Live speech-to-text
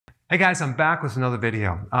Hey guys, I'm back with another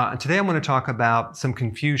video. Today I'm going to talk about some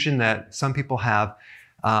confusion that some people have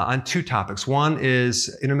on two topics. One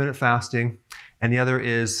is intermittent fasting and the other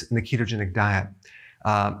is in the ketogenic diet.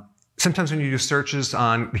 Sometimes when you do searches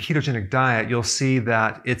on the ketogenic diet, you'll see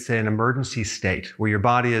that it's an emergency state where your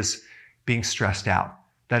body is being stressed out.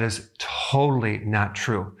 That is totally not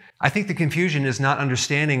true. I think the confusion is not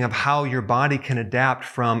understanding of how your body can adapt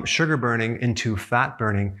from sugar burning into fat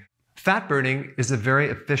burning. Fat burning is a very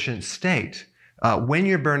efficient state. When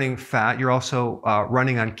you're burning fat, you're also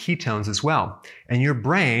running on ketones as well. And your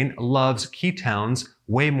brain loves ketones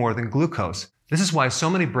way more than glucose. This is why so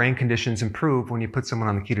many brain conditions improve when you put someone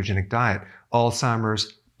on the ketogenic diet.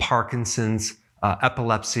 Alzheimer's, Parkinson's,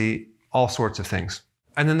 epilepsy, all sorts of things.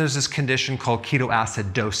 And then there's this condition called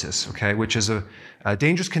ketoacidosis, okay, which is a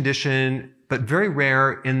dangerous condition, but very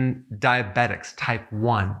rare in diabetics, type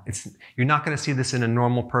 1. You're not going to see this in a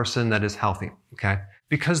normal person that is healthy, okay?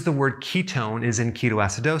 Because the word ketone is in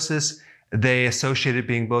ketoacidosis, they associate it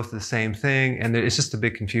being both the same thing, and it's just a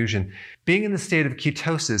big confusion. Being in the state of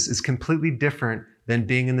ketosis is completely different than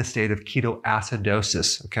being in the state of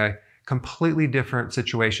ketoacidosis, okay? Completely different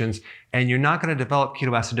situations, and you're not going to develop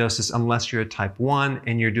ketoacidosis unless you're a type 1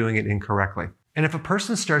 and you're doing it incorrectly. And if a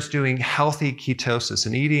person starts doing healthy ketosis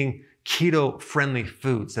and eating keto-friendly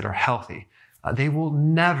foods that are healthy, they will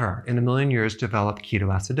never in a million years develop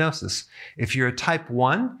ketoacidosis. If you're a type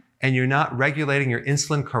 1 and you're not regulating your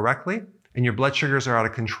insulin correctly and your blood sugars are out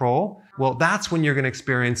of control, well, that's when you're going to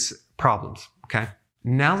experience problems, okay?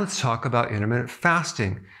 Now let's talk about intermittent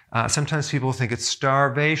fasting. Sometimes people think it's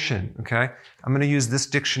starvation, okay? I'm going to use this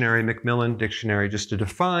dictionary, Macmillan Dictionary, just to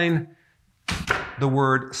define the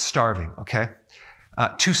word starving, okay?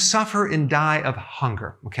 To suffer and die of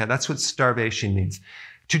hunger, okay? That's what starvation means.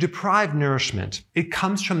 To deprive nourishment. It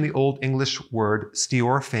comes from the Old English word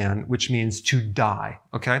Steorfan, which means to die,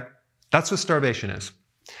 okay? That's what starvation is.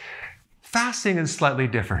 Fasting is slightly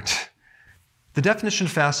different. The definition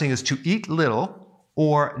of fasting is to eat little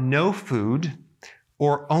or no food,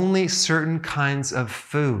 or only certain kinds of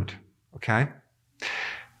food, okay?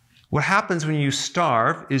 What happens when you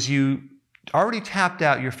starve is you already tapped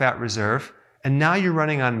out your fat reserve, and now you're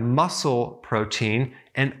running on muscle protein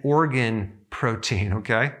and organ protein,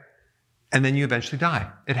 okay? And then you eventually die.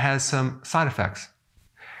 It has some side effects.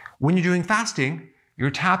 When you're doing fasting,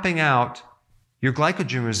 you're tapping out your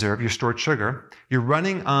glycogen reserve, your stored sugar, you're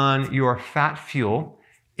running on your fat fuel,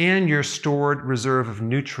 and your stored reserve of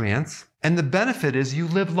nutrients. And the benefit is you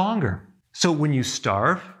live longer. So when you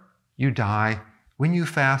starve, you die. When you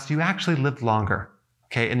fast, you actually live longer.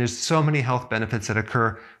 Okay, and there's so many health benefits that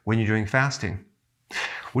occur when you're doing fasting.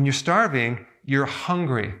 When you're starving, you're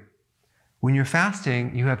hungry. When you're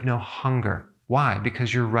fasting, you have no hunger. Why?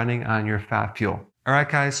 Because you're running on your fat fuel. All right,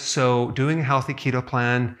 guys, so doing a healthy keto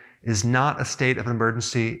plan is not a state of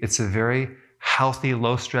emergency. It's a very healthy,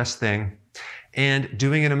 low-stress thing. And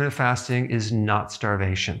doing intermittent fasting is not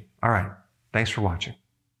starvation. All right, thanks for watching.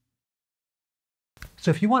 So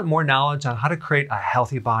if you want more knowledge on how to create a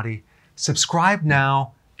healthy body, subscribe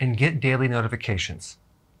now and get daily notifications.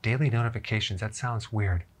 Daily notifications, that sounds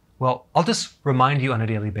weird. Well, I'll just remind you on a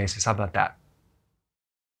daily basis. How about that?